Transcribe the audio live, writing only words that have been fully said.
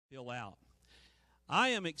Fill out. I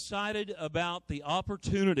am excited about the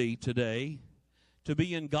opportunity today to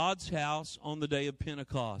be in God's house on the day of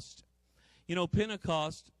Pentecost. You know,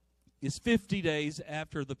 Pentecost is 50 days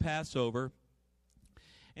after the Passover,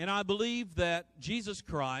 and I believe that Jesus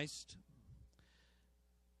Christ,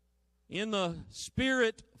 in the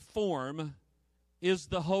Spirit form, is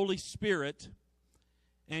the Holy Spirit,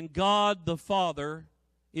 and God the Father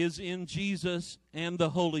is in Jesus and the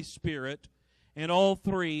Holy Spirit, and all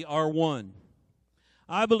three are one.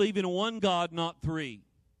 I believe in one God, not three.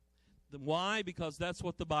 Why? Because that's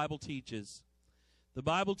what the Bible teaches. The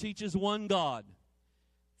Bible teaches one God,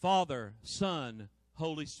 Father, Son,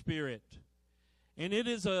 Holy Spirit. And it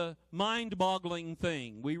is a mind-boggling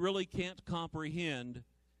thing. We really can't comprehend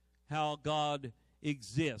how God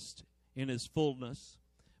exists in His fullness.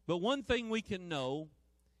 But one thing we can know,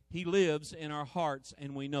 He lives in our hearts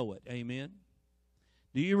and we know it. Amen?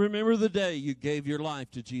 Do you remember the day you gave your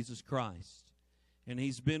life to Jesus Christ? And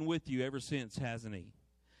He's been with you ever since, hasn't He?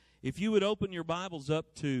 If you would open your Bibles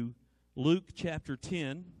up to Luke chapter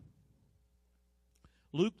 10.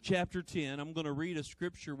 Luke chapter 10. I'm going to read a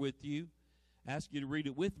scripture with you. Ask you to read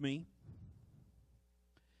it with me.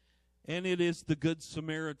 And it is the Good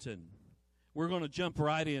Samaritan. We're going to jump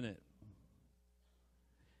right in it.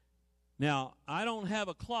 Now, I don't have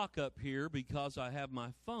a clock up here because I have my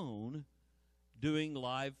phone doing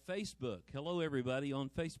live Facebook. Hello, everybody on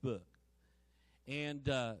Facebook. And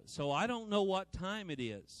so I don't know what time it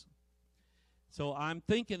is. So I'm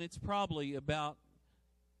thinking it's probably about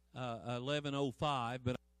 11:05,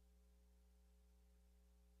 but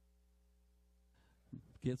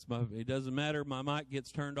it doesn't matter. My mic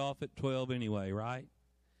gets turned off at 12 anyway, right?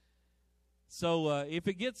 So if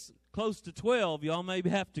it gets close to 12, y'all maybe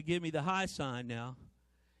have to give me the high sign now.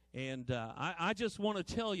 And I just want to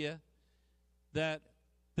tell you that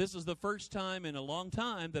this is the first time in a long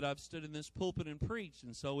time that I've stood in this pulpit and preached,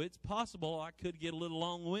 and so it's possible I could get a little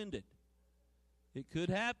long-winded. It could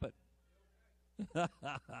happen.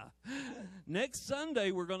 Next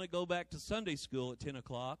Sunday, we're going to go back to Sunday school at 10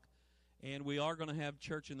 o'clock, and we are going to have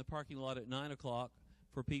church in the parking lot at 9 o'clock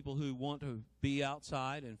for people who want to be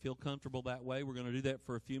outside and feel comfortable that way. We're going to do that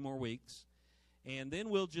for a few more weeks, and then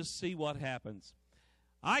we'll just see what happens.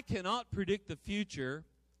 I cannot predict the future,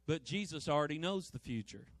 but Jesus already knows the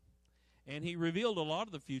future. And He revealed a lot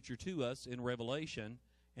of the future to us in Revelation,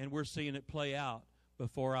 and we're seeing it play out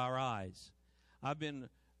before our eyes. I've been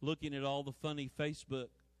looking at all the funny Facebook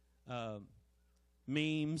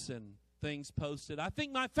memes and things posted. I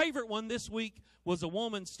think my favorite one this week was a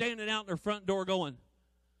woman standing out in her front door going,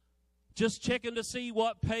 just checking to see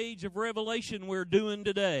what page of Revelation we're doing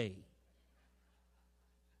today.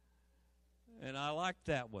 And I liked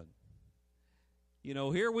that one. You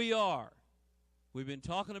know, here we are. We've been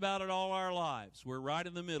talking about it all our lives. We're right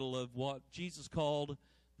in the middle of what Jesus called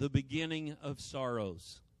the beginning of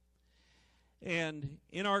sorrows. And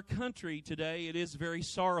in our country today, it is very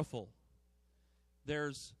sorrowful.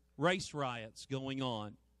 There's race riots going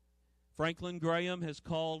on. Franklin Graham has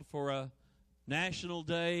called for a national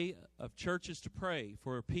day of churches to pray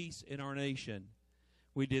for peace in our nation.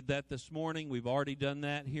 We did that this morning. We've already done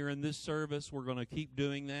that here in this service. We're going to keep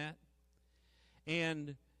doing that.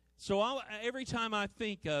 And so every time I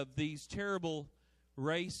think of these terrible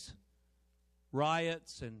race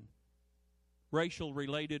riots and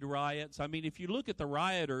racial-related riots, I mean, if you look at the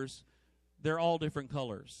rioters, they're all different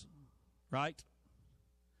colors, right?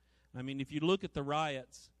 I mean, if you look at the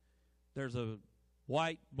riots, there's a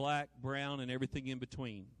white, black, brown, and everything in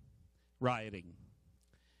between rioting.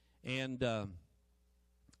 And the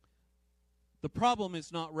problem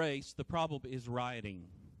is not race, the problem is rioting.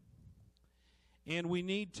 And we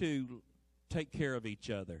need to take care of each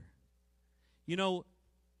other. You know,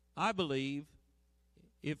 I believe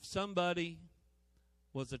if somebody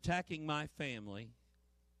was attacking my family,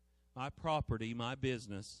 my property, my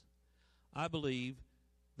business, I believe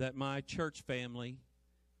that my church family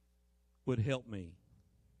would help me.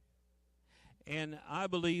 And I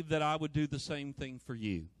believe that I would do the same thing for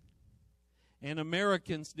you. And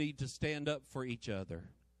Americans need to stand up for each other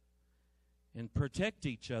and protect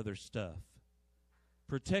each other's stuff.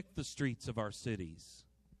 Protect the streets of our cities.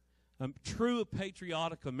 True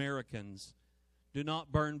patriotic Americans do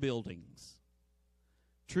not burn buildings.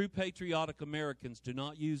 True patriotic Americans do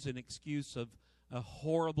not use an excuse of a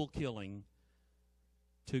horrible killing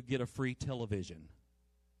to get a free television.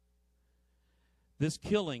 This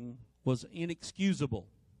killing was inexcusable.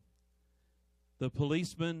 The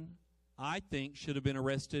policeman, I think, should have been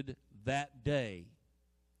arrested that day.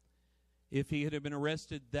 If he had been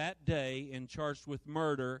arrested that day and charged with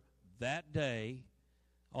murder that day,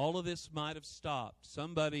 all of this might have stopped.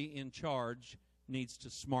 Somebody in charge needs to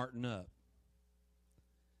smarten up.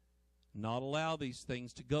 Not allow these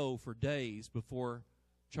things to go for days before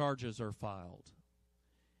charges are filed.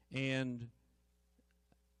 And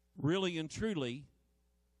really and truly,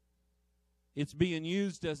 it's being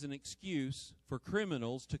used as an excuse for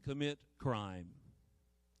criminals to commit crime.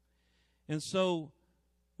 And so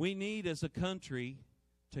we need as a country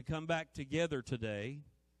to come back together today.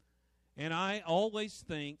 And I always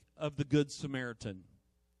think of the Good Samaritan.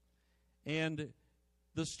 And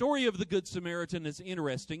the story of the Good Samaritan is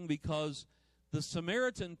interesting because the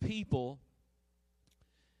Samaritan people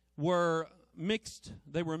were mixed.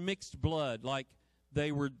 They were mixed blood. Like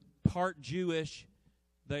they were part Jewish.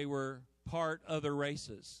 They were part other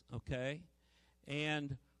races. Okay?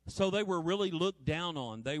 And so they were really looked down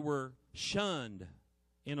on. They were shunned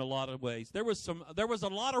in a lot of ways. There was a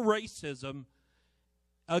lot of racism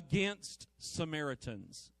against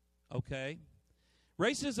Samaritans. Okay?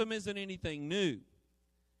 Racism isn't anything new.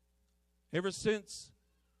 Ever since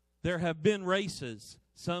there have been races,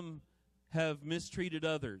 some have mistreated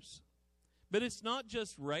others. But it's not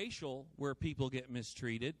just racial where people get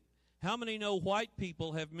mistreated. How many know white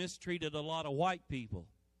people have mistreated a lot of white people?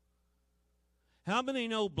 How many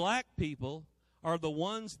know black people are the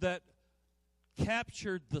ones that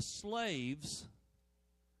captured the slaves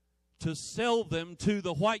to sell them to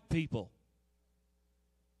the white people?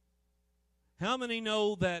 How many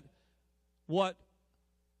know that what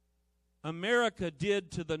America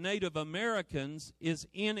did to the Native Americans is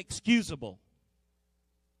inexcusable?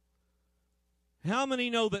 How many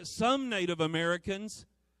know that some Native Americans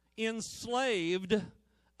enslaved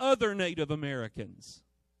other Native Americans?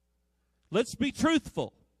 Let's be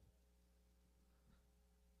truthful.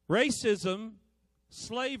 Racism,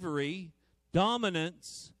 slavery,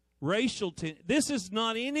 dominance, racial this is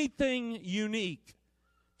not anything unique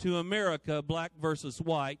to America, black versus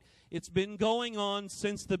white. It's been going on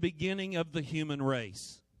since the beginning of the human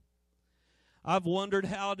race. I've wondered,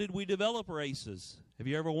 how did we develop races? Have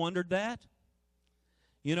you ever wondered that?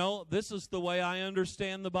 You know, this is the way I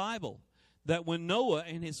understand the Bible. That when Noah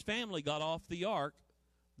and his family got off the ark,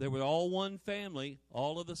 they were all one family,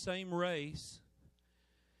 all of the same race.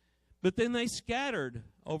 But then they scattered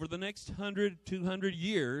over the next 100, 200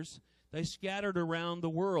 years. They scattered around the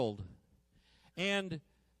world. And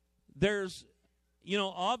there's,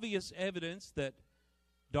 obvious evidence that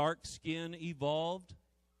dark skin evolved,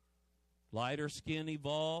 lighter skin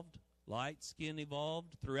evolved, light skin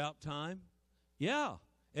evolved throughout time. Yeah,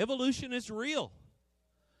 evolution is real.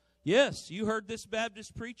 Yes, you heard this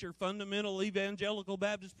Baptist preacher, fundamental evangelical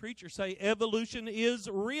Baptist preacher, say evolution is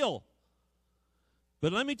real.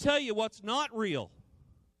 But let me tell you what's not real.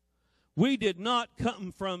 We did not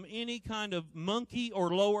come from any kind of monkey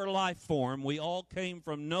or lower life form. We all came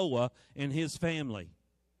from Noah and his family.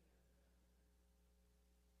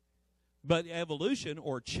 But evolution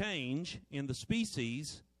or change in the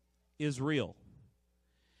species is real.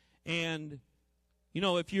 And,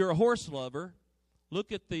 if you're a horse lover,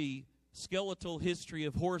 look at the skeletal history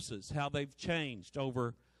of horses, how they've changed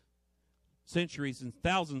over centuries and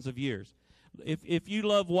thousands of years. If you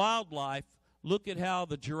love wildlife, look at how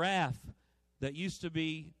the giraffe that used to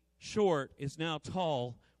be short is now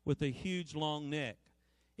tall with a huge long neck.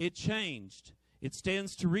 It changed. It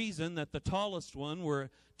stands to reason that the tallest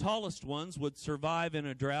ones would survive in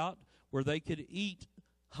a drought where they could eat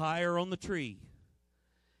higher on the tree.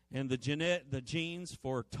 And the genes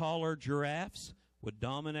for taller giraffes would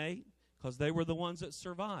dominate because they were the ones that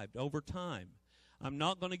survived over time. I'm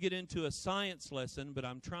not going to get into a science lesson, but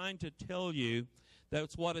I'm trying to tell you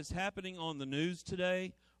that's what is happening on the news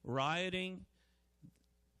today, rioting.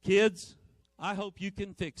 Kids, I hope you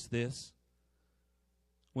can fix this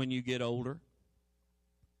when you get older,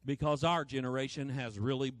 because our generation has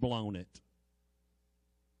really blown it.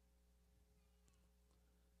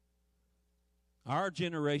 Our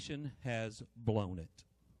generation has blown it.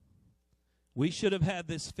 We should have had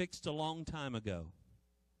this fixed a long time ago.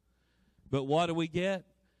 But what do we get?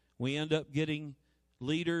 We end up getting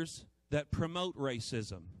leaders that promote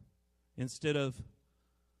racism instead of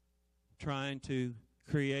trying to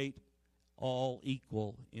create all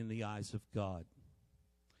equal in the eyes of God.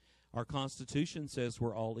 Our Constitution says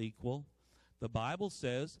we're all equal. The Bible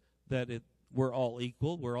says that we're all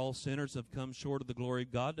equal. We're all sinners, have come short of the glory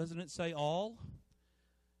of God. Doesn't it say all?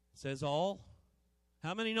 It says all.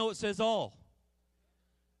 How many know it says all?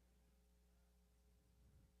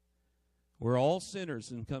 We're all sinners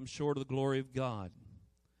and come short of the glory of God.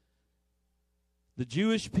 The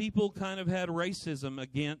Jewish people kind of had racism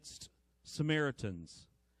against Samaritans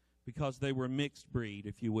because they were mixed breed,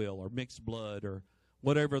 if you will, or mixed blood or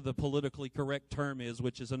whatever the politically correct term is,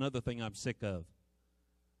 which is another thing I'm sick of.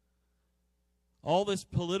 All this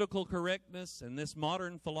political correctness and this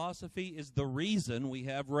modern philosophy is the reason we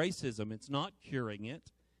have racism. It's not curing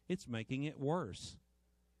it, it's making it worse.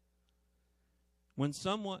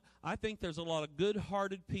 I think there's a lot of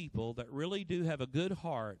good-hearted people that really do have a good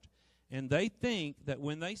heart, and they think that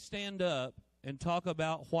when they stand up and talk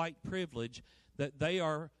about white privilege, that they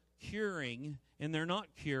are curing, and they're not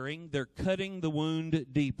curing, they're cutting the wound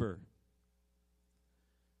deeper.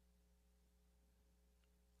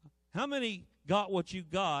 How many got what you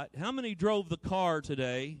got? How many drove the car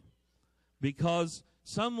today because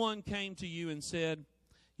someone came to you and said,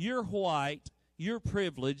 "You're white, you're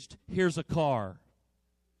privileged, here's a car"?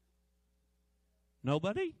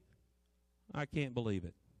 Nobody? I can't believe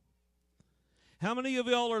it. How many of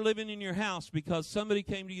y'all are living in your house because somebody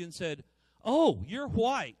came to you and said, "Oh, you're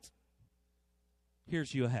white,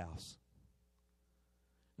 here's you a house"?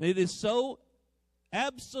 It is so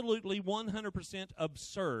absolutely 100%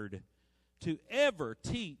 absurd to ever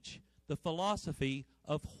teach the philosophy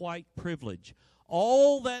of white privilege.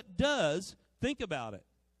 All that does, think about it,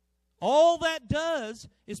 all that does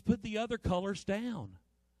is put the other colors down.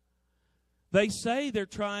 They say they're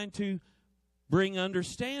trying to bring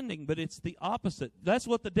understanding, but it's the opposite. That's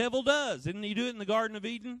what the devil does. Didn't he do it in the Garden of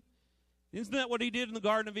Eden? Isn't that what he did in the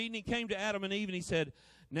Garden of Eden? He came to Adam and Eve and he said,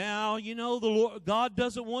 "Now, you know, the Lord, God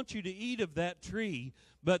doesn't want you to eat of that tree,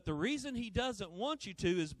 but the reason he doesn't want you to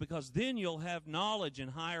is because then you'll have knowledge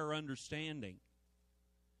and higher understanding."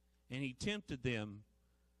 And he tempted them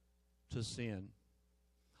to sin.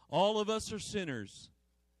 All of us are sinners,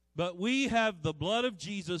 but we have the blood of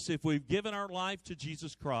Jesus if we've given our life to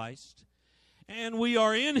Jesus Christ, and we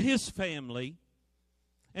are in his family,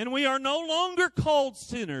 and we are no longer called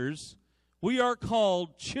sinners. We are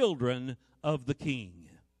called children of the King.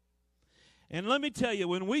 And let me tell you,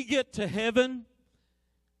 when we get to heaven,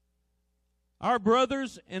 our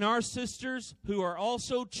brothers and our sisters who are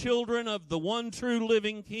also children of the one true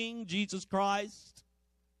living King, Jesus Christ,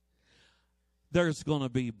 there's going to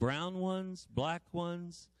be brown ones, black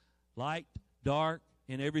ones, light, dark,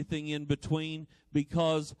 and everything in between,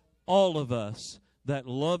 because all of us that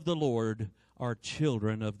love the Lord are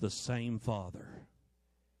children of the same Father.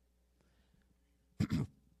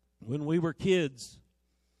 When we were kids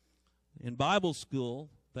in Bible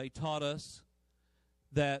school, they taught us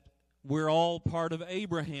that we're all part of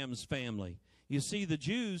Abraham's family. You see, the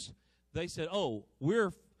Jews, they said, "Oh,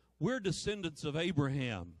 we're descendants of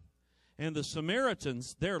Abraham." And the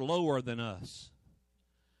Samaritans, they're lower than us.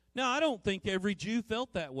 Now, I don't think every Jew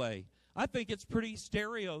felt that way. I think it's pretty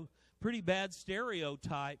bad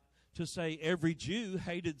stereotype to say every Jew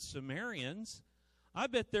hated Samaritans. I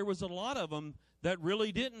bet there was a lot of them that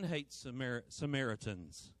really didn't hate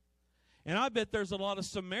Samaritans. And I bet there's a lot of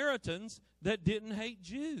Samaritans that didn't hate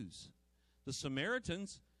Jews. The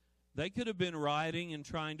Samaritans, they could have been rioting and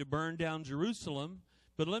trying to burn down Jerusalem,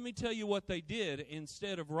 but let me tell you what they did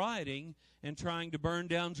instead of rioting and trying to burn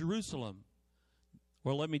down Jerusalem.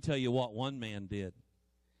 Well, let me tell you what one man did.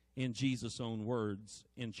 In Jesus' own words,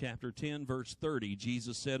 in chapter 10, verse 30,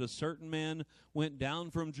 Jesus said, "A certain man went down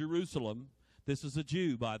from Jerusalem." This is a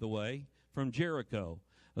Jew, by the way, from Jericho.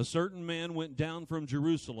 "A certain man went down from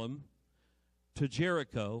Jerusalem to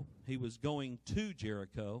Jericho." He was going to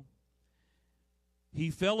Jericho. "He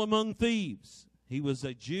fell among thieves." He was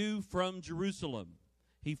a Jew from Jerusalem.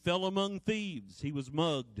 He fell among thieves. He was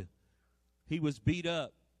mugged. He was beat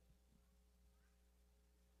up.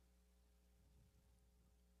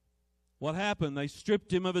 What happened? They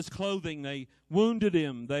stripped him of his clothing. They wounded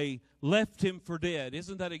him. They left him for dead.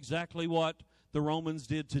 Isn't that exactly what the Romans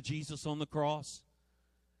did to Jesus on the cross?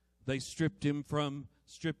 They stripped him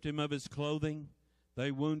of his clothing.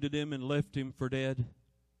 They wounded him and left him for dead.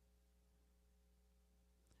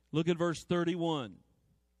 Look at verse 31.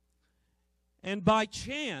 "And by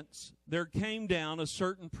chance there came down a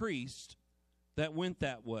certain priest that went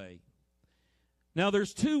that way." Now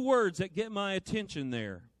there's two words that get my attention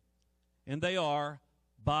there, and they are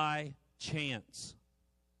by chance.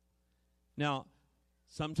 Now,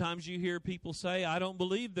 sometimes you hear people say, "I don't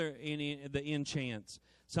believe there in chance."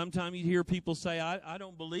 Sometimes you hear people say, I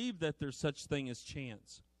don't believe that there's such thing as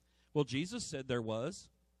chance. Well, Jesus said there was.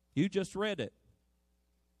 You just read it.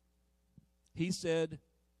 He said,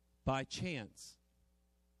 by chance.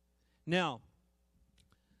 Now,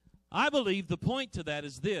 I believe the point to that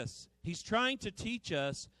is this. He's trying to teach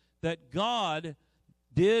us that God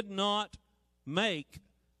did not make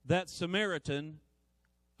that Samaritan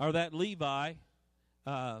or that Levi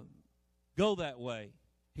go that way.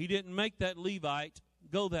 He didn't make that Levite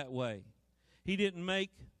go that way. He didn't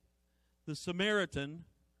make the Samaritan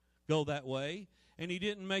go that way, and he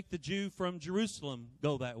didn't make the Jew from Jerusalem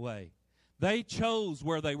go that way. They chose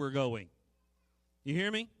where they were going. You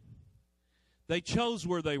hear me? They chose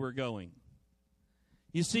where they were going.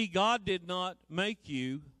 You see, God did not make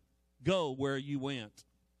you go where you went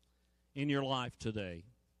in your life today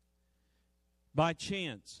by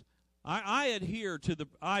chance. I adhere to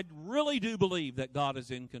I really do believe that God is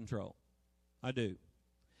in control. I do.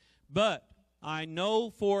 But I know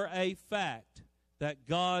for a fact that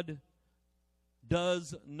God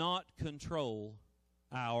does not control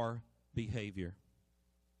our behavior.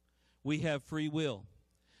 We have free will.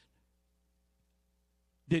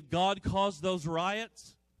 Did God cause those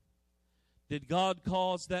riots? Did God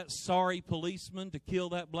cause that sorry policeman to kill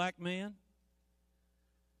that black man?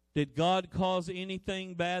 Did God cause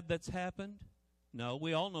anything bad that's happened? No,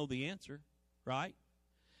 we all know the answer, right?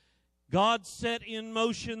 God set in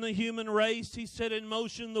motion the human race. He set in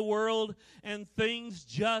motion the world, and things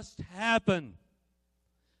just happen.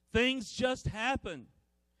 Things just happen.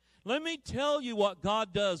 Let me tell you what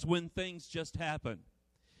God does when things just happen.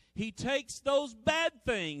 He takes those bad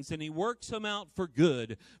things and He works them out for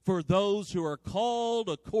good for those who are called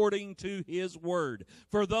according to His word,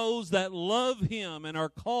 for those that love Him and are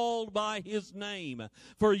called by His name.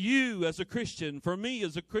 For you as a Christian, for me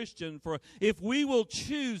as a Christian, for if we will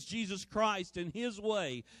choose Jesus Christ in His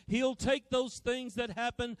way, He'll take those things that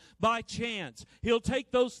happen by chance. He'll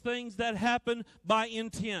take those things that happen by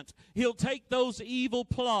intent. He'll take those evil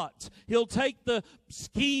plots. He'll take the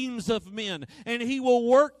schemes of men, and He will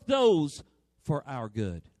work those for our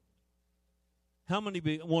good. How many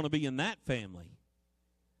want to be in that family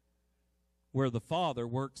where the Father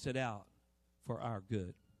works it out for our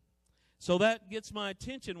good? So that gets my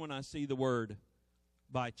attention when I see the word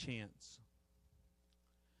by chance.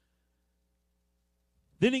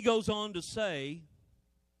 Then he goes on to say,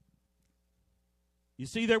 you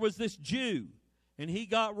see, there was this Jew, and he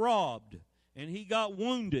got robbed, and he got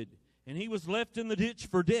wounded, and he was left in the ditch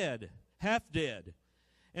for dead, half dead.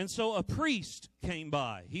 And so a priest came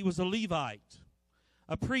by. He was a Levite.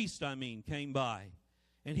 A priest, came by.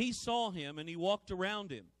 And he saw him, and he walked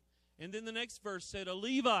around him. And then the next verse said, a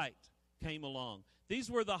Levite came along. These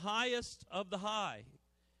were the highest of the high,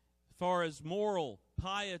 as far as moral,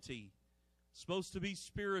 piety, supposed to be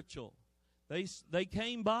spiritual. They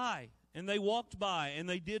came by, and they walked by, and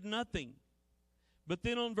they did nothing. But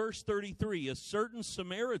then on verse 33, a certain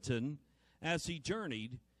Samaritan, as he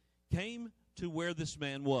journeyed, came to where this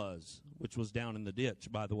man was, which was down in the ditch,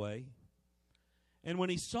 by the way. And when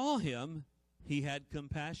he saw him, he had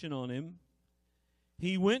compassion on him.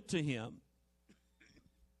 He went to him.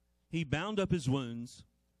 He bound up his wounds.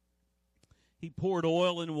 He poured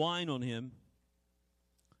oil and wine on him.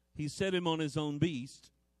 He set him on his own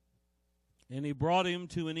beast. And he brought him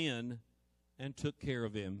to an inn and took care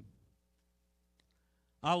of him.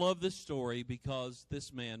 I love this story because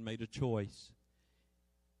this man made a choice.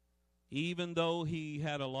 Even though he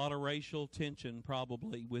had a lot of racial tension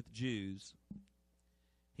probably with Jews,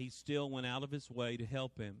 he still went out of his way to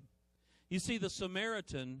help him. You see, the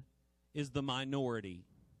Samaritan is the minority.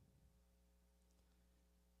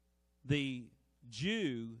 The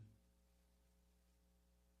Jew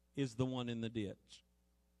is the one in the ditch.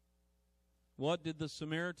 What did the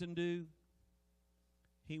Samaritan do?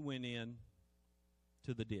 He went in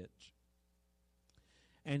to the ditch,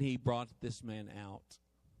 and he brought this man out.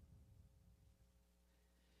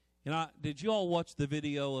 Did you all watch the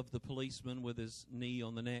video of the policeman with his knee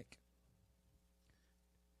on the neck?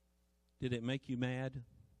 Did it make you mad?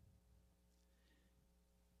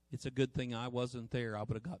 It's a good thing I wasn't there. I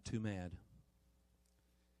would have got too mad.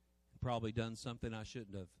 Probably done something I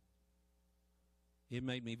shouldn't have. It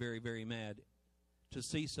made me very, very mad to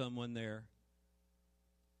see someone there.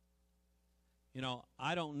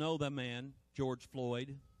 I don't know the man, George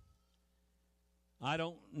Floyd. I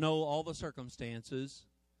don't know all the circumstances.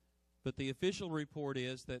 But the official report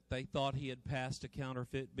is that they thought he had passed a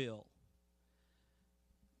counterfeit bill.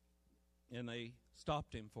 And they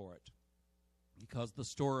stopped him for it because the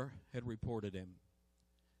store had reported him.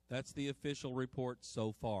 That's the official report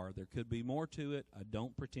so far. There could be more to it. I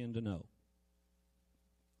don't pretend to know.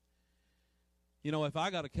 If I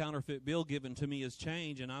got a counterfeit bill given to me as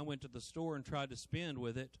change and I went to the store and tried to spend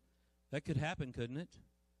with it, that could happen, couldn't it?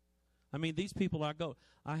 These people,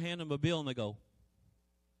 I hand them a bill and they go,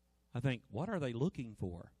 I think, what are they looking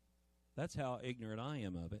for? That's how ignorant I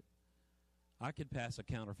am of it. I could pass a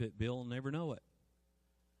counterfeit bill and never know it.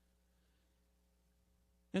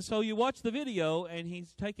 And so you watch the video, and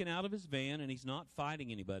he's taken out of his van, and he's not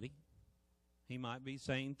fighting anybody. He might be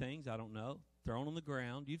saying things, I don't know, thrown on the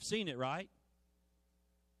ground. You've seen it, right?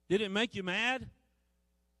 Did it make you mad?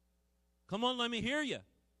 Come on, let me hear you.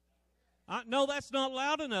 No, that's not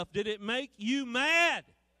loud enough. Did it make you mad?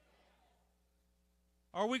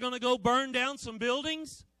 Are we going to go burn down some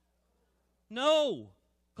buildings? No,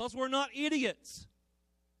 because we're not idiots.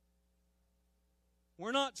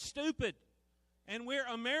 We're not stupid. And we're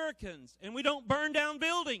Americans. And we don't burn down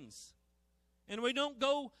buildings. And we don't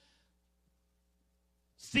go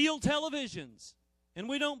steal televisions. And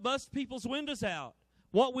we don't bust people's windows out.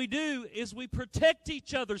 What we do is we protect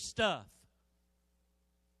each other's stuff.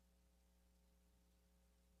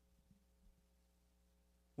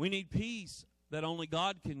 We need peace that only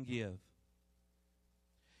God can give.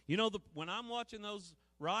 You know, when I'm watching those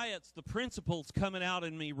riots, the principle's coming out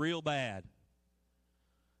in me real bad.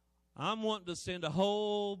 I'm wanting to send a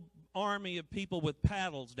whole army of people with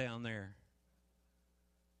paddles down there.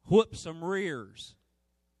 Whoop some rears.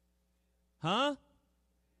 Huh?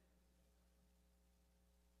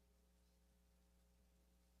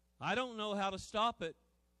 I don't know how to stop it.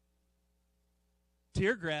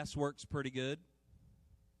 Tear gas works pretty good.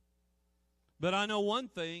 But I know one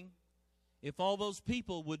thing. If all those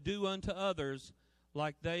people would do unto others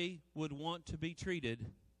like they would want to be treated,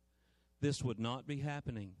 this would not be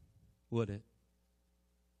happening, would it?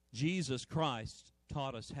 Jesus Christ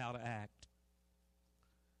taught us how to act.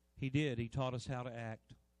 He did. He taught us how to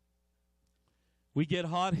act. We get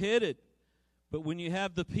hot-headed, but when you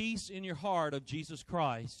have the peace in your heart of Jesus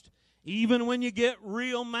Christ, even when you get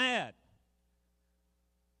real mad,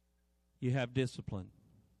 you have discipline.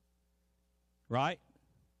 Right?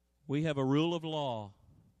 We have a rule of law.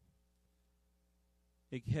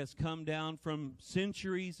 It has come down from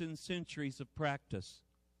centuries and centuries of practice.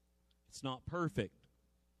 It's not perfect.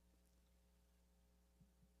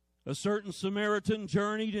 A certain Samaritan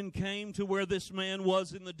journeyed and came to where this man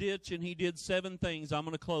was in the ditch, and he did 7 things. I'm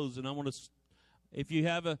going to close, and I want to, if you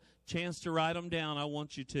have a chance to write them down, I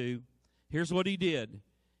want you to. Here's what he did.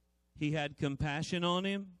 He had compassion on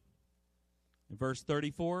him. In verse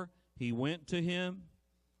 34, he went to him.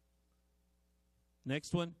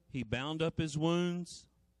 Next one, he bound up his wounds.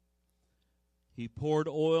 He poured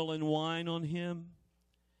oil and wine on him.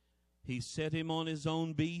 He set him on his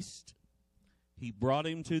own beast. He brought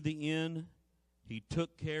him to the inn. He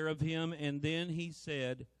took care of him. And then he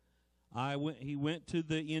said, he went to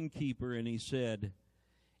the innkeeper and he said,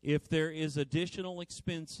 if there is additional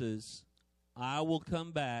expenses, I will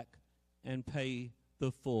come back and pay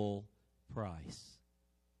the full price.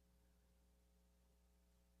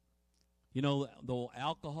 You know, the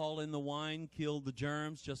alcohol in the wine killed the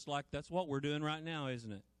germs, just like that's what we're doing right now,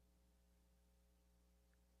 isn't it?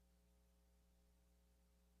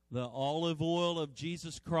 The olive oil of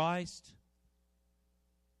Jesus Christ,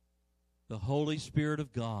 the Holy Spirit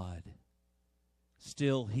of God,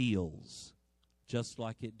 still heals, just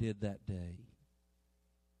like it did that day.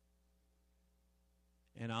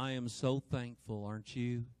 And I am so thankful, aren't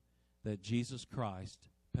you, that Jesus Christ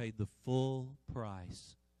paid the full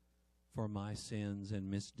price for my sins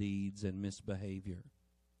and misdeeds and misbehavior.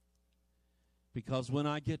 Because when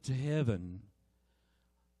I get to heaven,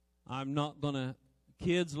 I'm not going to,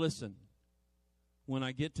 kids, listen, when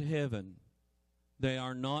I get to heaven, they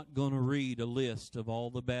are not going to read a list of all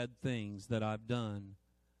the bad things that I've done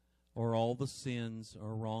or all the sins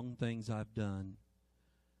or wrong things I've done.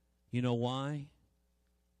 You know why?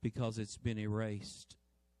 Because it's been erased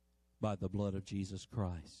by the blood of Jesus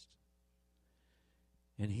Christ.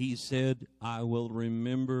 And he said, I will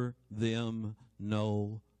remember them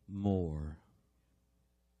no more.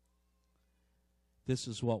 This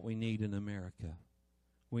is what we need in America.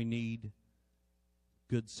 We need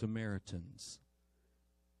Good Samaritans.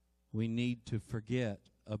 We need to forget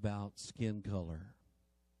about skin color.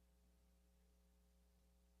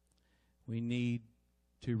 We need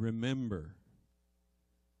to remember,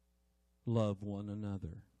 love one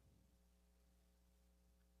another.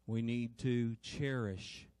 We need to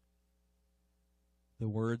cherish the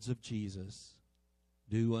words of Jesus,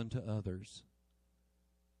 do unto others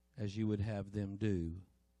as you would have them do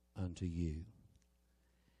unto you.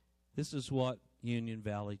 This is what Union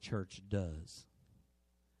Valley Church does.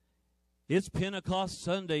 It's Pentecost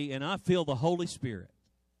Sunday, and I feel the Holy Spirit.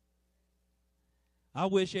 I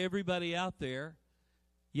wish everybody out there,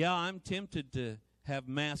 I'm tempted to have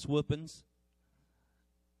mass whoopings,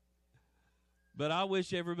 but I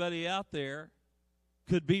wish everybody out there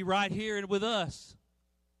could be right here with us,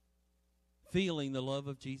 feeling the love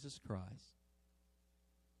of Jesus Christ.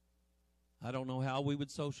 I don't know how we would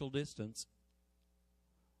social distance.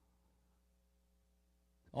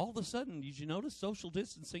 All of a sudden, did you notice social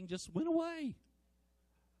distancing just went away?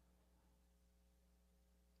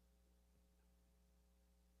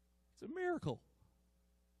 It's a miracle.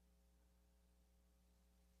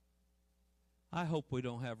 I hope we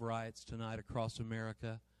don't have riots tonight across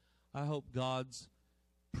America. I hope God's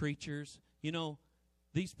preachers,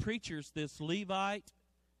 these preachers, this Levite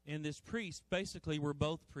and this priest, basically were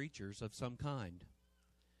both preachers of some kind.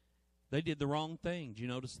 They did the wrong thing. Do you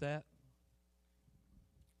notice that?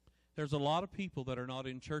 There's a lot of people that are not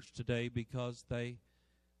in church today because they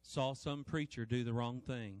saw some preacher do the wrong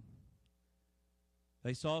thing.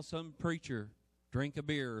 They saw some preacher drink a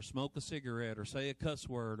beer or smoke a cigarette or say a cuss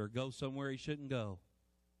word or go somewhere he shouldn't go.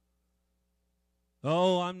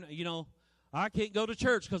 Oh, I can't go to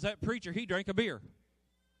church because that preacher, he drank a beer.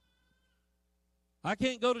 I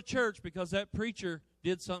can't go to church because that preacher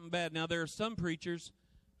did something bad. Now, there are some preachers,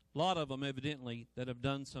 a lot of them evidently, that have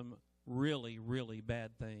done some really, really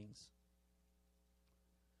bad things.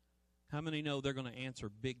 How many know they're going to answer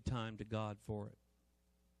big time to God for it?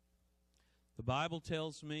 The Bible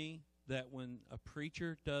tells me that when a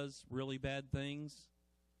preacher does really bad things,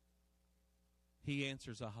 he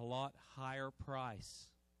answers a lot higher price.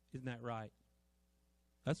 Isn't that right?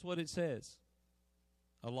 That's what it says.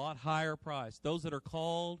 A lot higher price. Those that are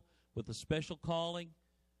called with a special calling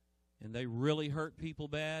and they really hurt people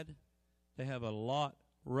bad, they have a lot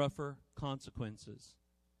rougher consequences.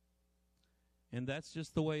 And that's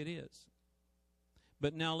just the way it is.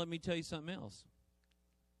 But now let me tell you something else.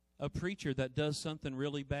 A preacher that does something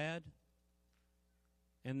really bad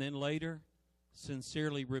and then later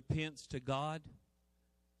sincerely repents to God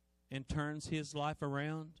and turns his life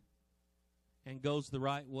around and goes the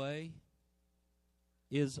right way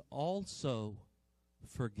is also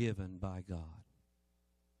forgiven by God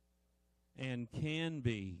and can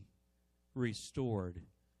be restored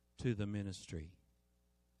to the ministry.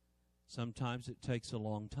 Sometimes it takes a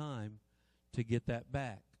long time to get that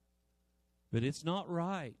back. But it's not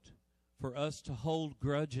right for us to hold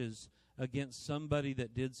grudges against somebody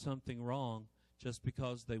that did something wrong just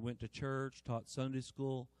because they went to church, taught Sunday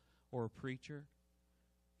school, or a preacher.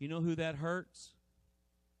 You know who that hurts?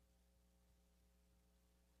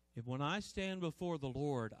 If when I stand before the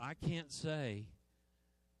Lord, I can't say,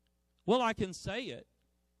 well, I can say it.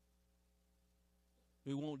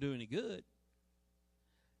 It won't do any good.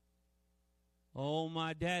 Oh,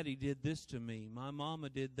 my daddy did this to me. My mama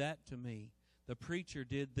did that to me. The preacher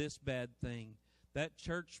did this bad thing. That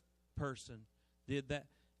church person did that.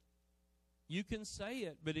 You can say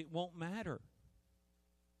it, but it won't matter.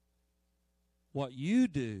 What you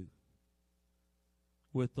do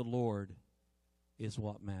with the Lord is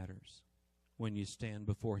what matters when you stand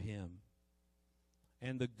before Him.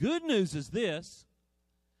 And the good news is this: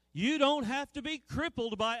 you don't have to be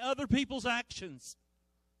crippled by other people's actions.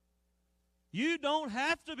 You don't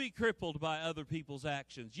have to be crippled by other people's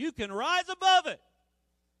actions. You can rise above it.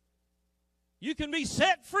 You can be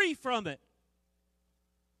set free from it.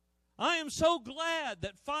 I am so glad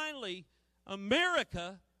that finally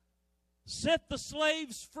America set the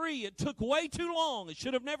slaves free. It took way too long. It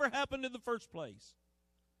should have never happened in the first place.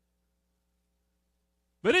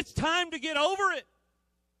 But it's time to get over it.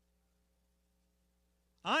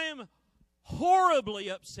 I am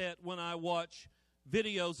horribly upset when I watch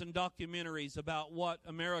videos and documentaries about what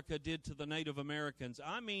America did to the Native Americans.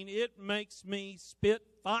 I mean, it makes me spit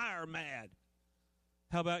fire mad.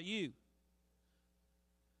 How about you?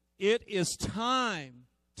 It is time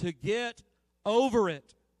to get over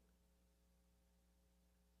it.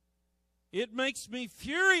 It makes me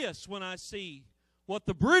furious when I see what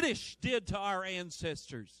the British did to our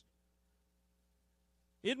ancestors.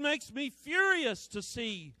 It makes me furious to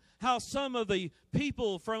see how some of the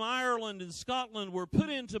people from Ireland and Scotland were put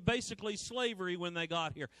into basically slavery when they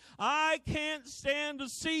got here. I can't stand to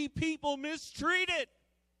see people mistreated,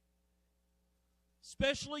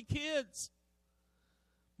 especially kids.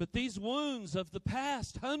 But these wounds of the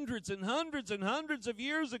past, hundreds and hundreds and hundreds of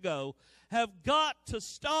years ago, have got to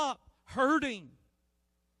stop hurting.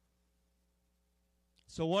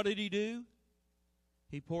 So what did he do?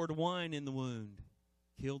 He poured wine in the wound,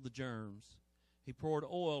 killed the germs. He poured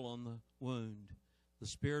oil on the wound. The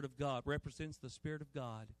Spirit of God represents the Spirit of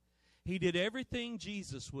God. He did everything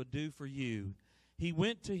Jesus would do for you. He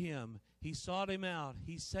went to him. He sought him out.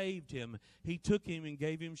 He saved him. He took him and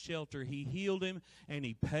gave him shelter. He healed him, and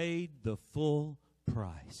he paid the full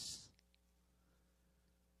price.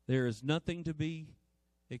 There is nothing to be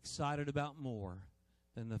excited about more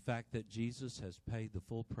than the fact that Jesus has paid the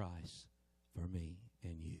full price for me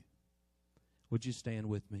and you. Would you stand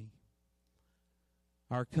with me?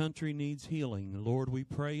 Our country needs healing. Lord, we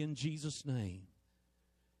pray in Jesus' name.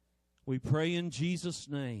 We pray in Jesus'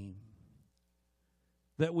 name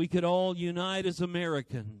that we could all unite as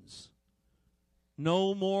Americans,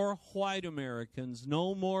 No more white Americans,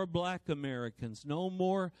 no more black Americans, no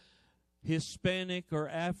more Hispanic or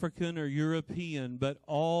African or European, but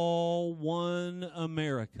all one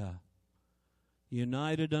America,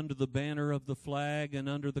 united under the banner of the flag and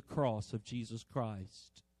under the cross of Jesus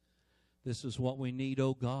Christ. This is what we need,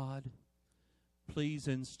 O God. Please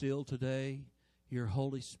instill today your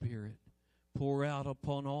Holy Spirit. Pour out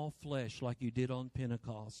upon all flesh like you did on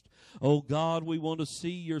Pentecost. Oh God, we want to see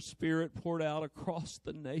your Spirit poured out across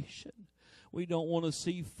the nation. We don't want to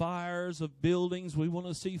see fires of buildings. We want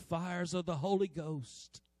to see fires of the Holy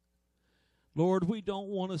Ghost. Lord, we don't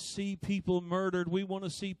want to see people murdered. We want to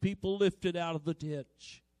see people lifted out of the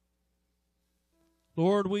ditch.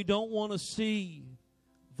 Lord, we don't want to see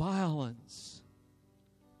violence.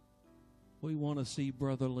 We want to see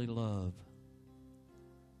brotherly love.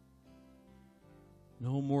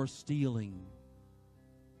 No more stealing.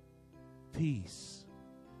 Peace.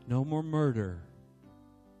 No more murder.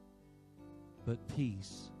 But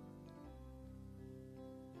peace.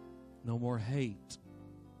 No more hate.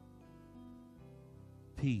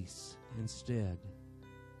 Peace instead.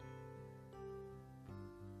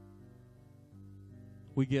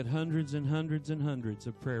 We get hundreds and hundreds and hundreds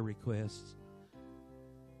of prayer requests.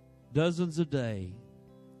 Dozens a day.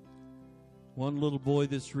 One little boy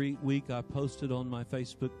this week I posted on my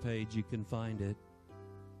Facebook page. You can find it.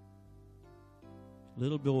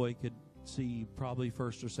 Little boy could see probably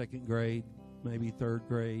first or second grade, maybe third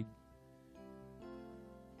grade.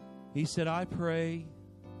 He said, I pray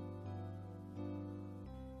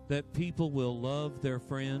that people will love their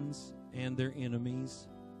friends and their enemies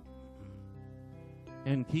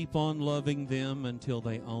and keep on loving them until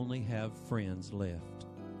they only have friends left.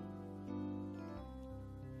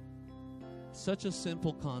 Such a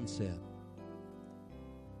simple concept,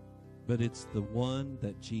 but it's the one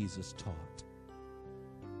that Jesus taught.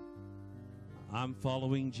 I'm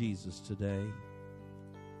following Jesus today.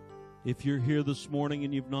 If you're here this morning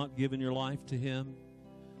and you've not given your life to Him,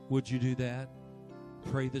 would you do that?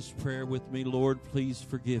 Pray this prayer with me. Lord, please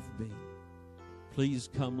forgive me. Please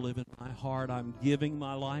come live in my heart. I'm giving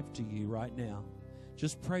my life to you right now.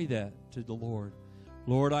 Just pray that to the Lord.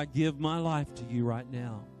 Lord, I give my life to you right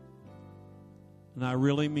now. And I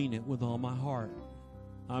really mean it with all my heart.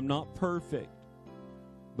 I'm not perfect,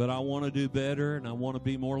 but I want to do better and I want to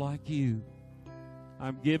be more like you.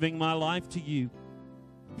 I'm giving my life to you.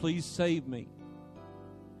 Please save me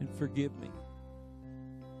and forgive me.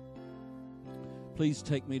 Please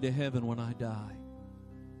take me to heaven when I die.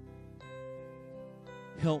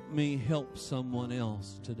 Help me help someone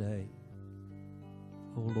else today.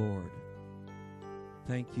 Oh Lord,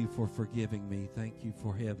 thank you for forgiving me. Thank you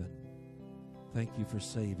for heaven. Thank you for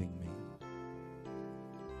saving me.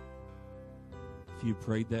 If you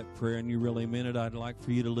prayed that prayer and you really meant it, I'd like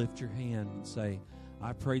for you to lift your hand and say,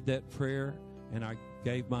 I prayed that prayer and I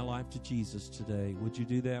gave my life to Jesus today. Would you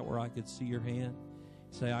do that where I could see your hand?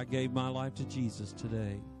 Say, I gave my life to Jesus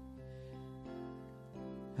today.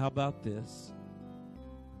 How about this?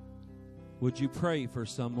 Would you pray for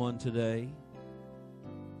someone today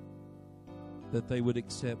that they would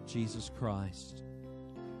accept Jesus Christ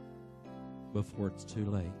before it's too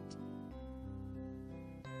late?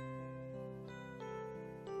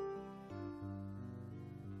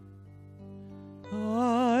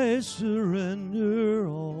 I surrender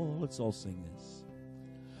all. Let's all sing this.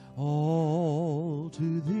 All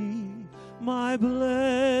to Thee, my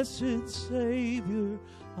blessed Savior,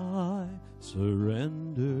 I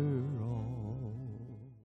surrender